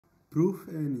Proof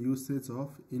and usage of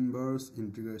inverse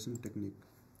integration technique.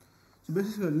 So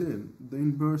basically, the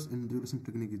inverse integration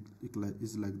technique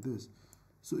is like this.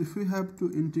 So if we have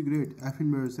to integrate f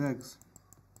inverse x,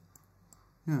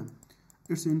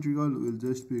 its integral will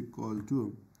just be equal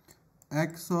to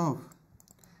x of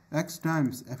x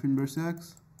times f inverse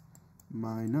x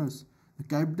minus the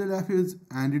capital F is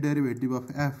antiderivative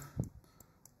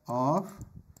of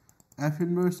f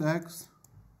inverse x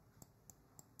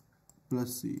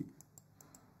plus c.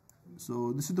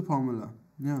 So this is the formula,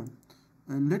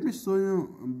 and let me show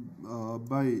you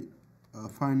by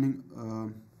finding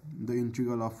the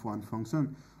integral of one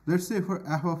function. Let's say for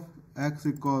f of x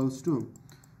equals to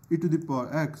e to the power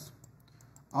x,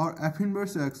 our f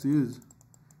inverse x is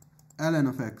ln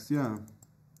of x,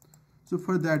 So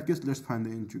for that case, let's find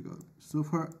the integral. So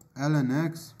for ln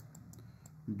x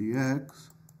dx,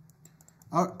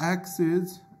 our x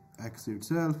is x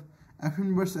itself, f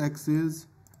inverse x is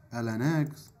ln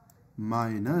x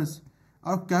minus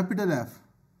our capital F.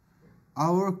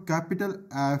 Our capital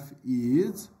F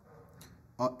is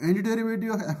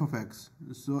antiderivative of f of x.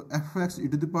 So f of x e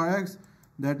to the power x,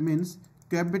 that means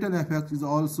capital Fx is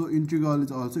also integral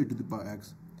is also e to the power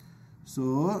x.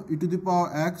 So e to the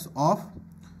power x of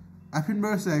f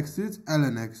inverse x is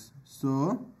ln x.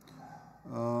 So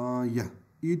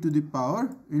e to the power,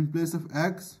 in place of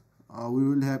x we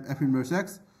will have f inverse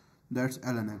x, that's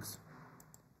ln x,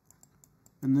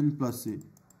 and then plus c.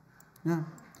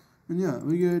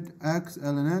 We get x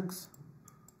ln x.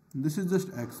 This is just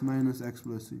x minus x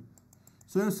plus c.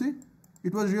 So you see,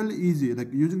 it was really easy.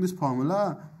 Like using this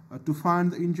formula to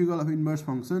find the integral of inverse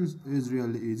functions is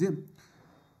really easy.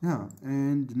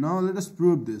 And now let us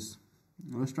prove this.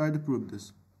 Let's try to prove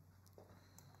this.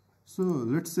 So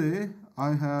let's say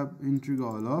I have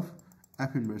integral of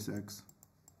f inverse x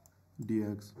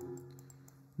dx.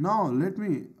 Now let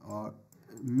me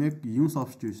make u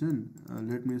substitution.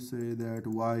 Let me say that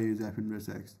y is f inverse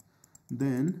x.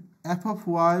 Then f of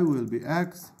y will be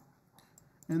x,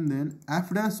 and then f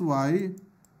dash y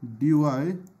dy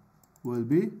will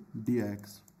be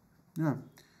dx.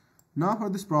 Now for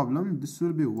this problem, this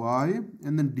will be y,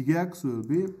 and then dx will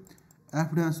be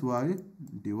f dash y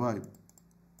dy.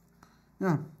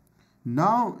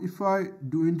 Now if I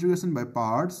do integration by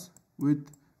parts with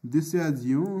this as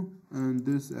u and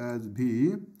this as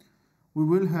v, we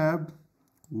will have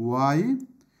y,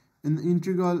 and the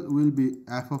integral will be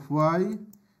f of y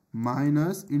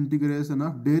minus integration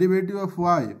of derivative of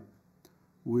y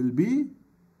will be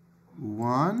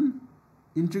 1,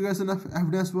 integration of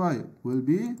f dash y will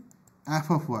be f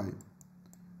of y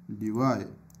dy.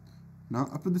 Now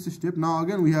up to this step, now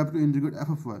again we have to integrate f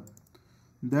of y.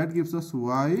 That gives us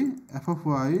y, f of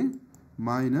y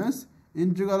minus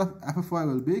integral of f of y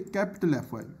will be capital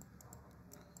Fy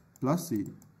plus c.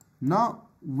 Now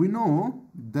we know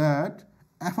that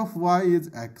f of y is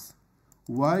x,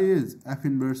 y is f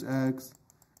inverse x,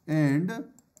 and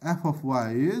f of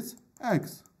y is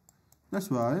x. That's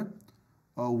why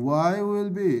y will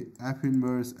be f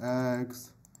inverse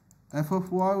x, f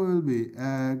of y will be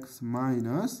x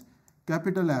minus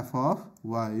capital F of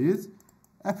y is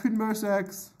f inverse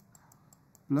x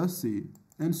plus c.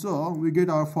 And so we get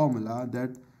our formula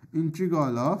that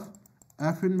integral of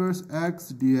f inverse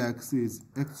x dx is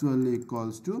actually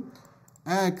equals to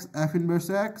x f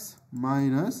inverse x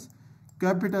minus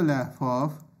capital F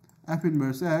of f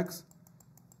inverse x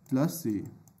plus c.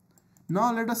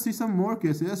 Now let us see some more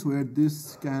cases where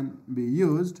this can be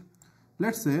used.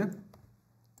 Let's say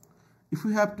if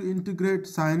we have to integrate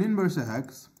sine inverse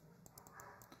x,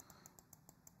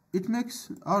 it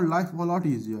makes our life a lot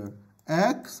easier.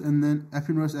 X and then f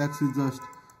inverse x is just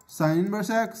sine inverse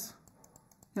x,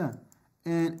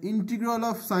 and integral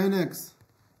of sine x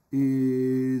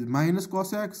is minus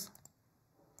cos x,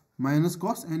 minus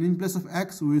cos, and in place of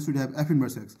x we should have f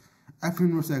inverse x. F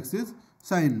inverse x is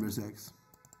sine inverse x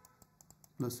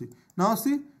plus c. Now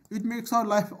see, it makes our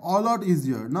life a lot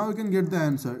easier. Now we can get the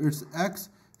answer. It's x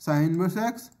sine inverse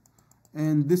x,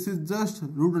 and this is just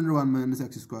root under 1 minus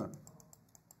x square.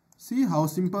 See how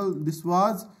simple this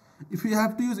was. If we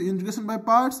have to use integration by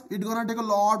parts, it's gonna take a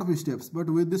lot of steps, but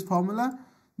with this formula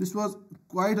this was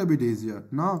quite a bit easier.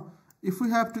 Now if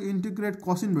we have to integrate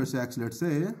cos inverse x, let's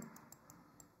say,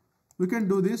 we can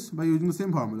do this by using the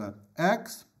same formula,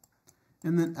 x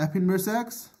and then f inverse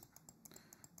x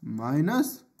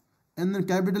minus, and then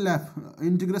capital F,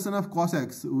 integration of cos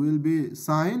x will be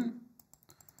sine,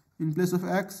 in place of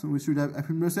x we should have f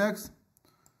inverse x,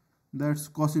 that's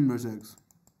cos inverse x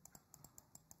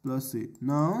plus c.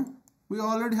 Now we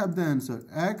already have the answer,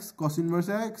 x cos inverse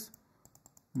x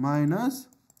minus,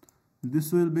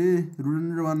 this will be root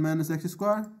under 1 minus x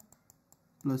square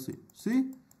plus c.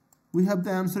 See, we have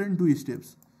the answer in 2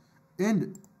 steps.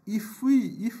 And if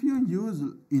you use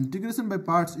integration by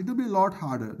parts, it will be a lot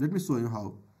harder. Let me show you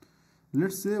how.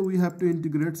 Let's say we have to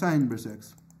integrate sine inverse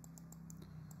x.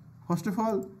 First of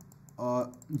all,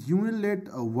 you will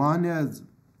let 1 as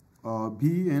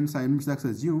b and sine inverse x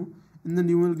as u, and then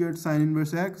you will get sine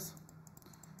inverse x.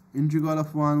 Integral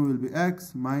of 1 will be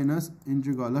x minus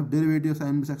integral of derivative of sine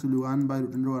inverse x will be 1 by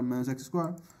root under 1 minus x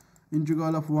square.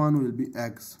 Integral of 1 will be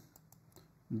x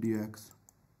dx.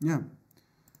 Yeah.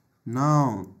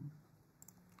 Now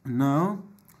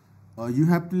you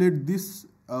have to let this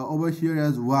over here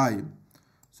as y.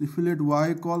 So if you let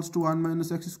y equals to 1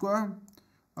 minus x square,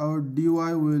 our dy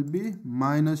will be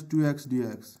minus 2x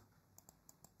dx.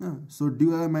 Yeah. So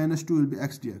dy minus 2 will be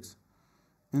x dx.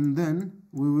 And then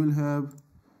we will have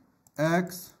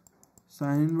x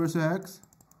sine inverse x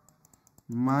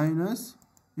minus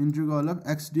integral of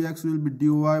x dx will be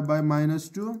dy by minus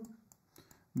 2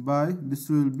 by this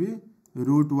will be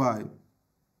root y.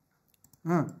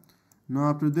 Now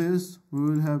after this we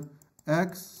will have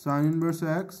x sine inverse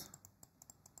x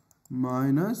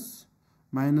minus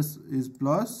is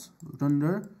plus root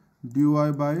under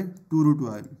dy by 2 root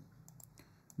y.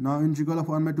 Now integral of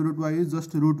 1 by 2 root y is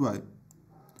just root y.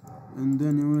 And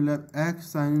then you will have x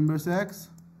sine inverse x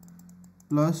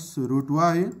plus root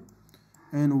y,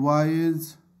 and y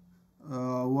is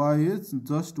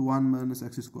just 1 minus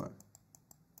x square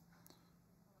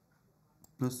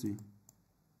plus c.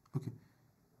 Okay,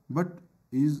 but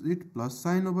is it plus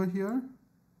sign over here?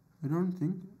 I don't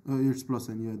think it's plus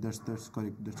sign. Yeah, that's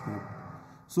correct. That's correct.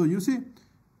 So you see,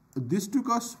 this took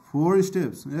us 4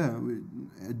 steps. Yeah,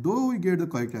 though we get the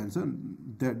correct answer,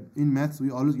 that in maths we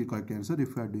always get correct answer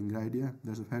if we are doing right. Yeah,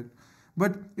 that's a fact.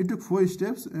 But it took 4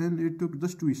 steps and it took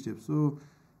just 2 steps. So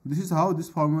this is how this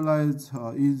formula is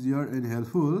easier and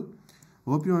helpful.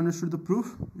 Hope you understood the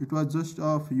proof. It was just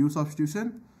of u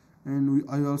substitution, and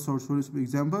I also showed some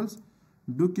examples.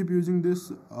 Do keep using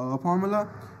this formula.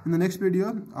 In the next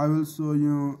video, I will show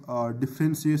you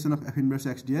differentiation of f inverse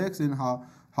x dx and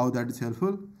how that is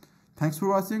helpful. Thanks for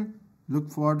watching.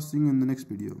 Look forward to seeing you in the next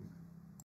video.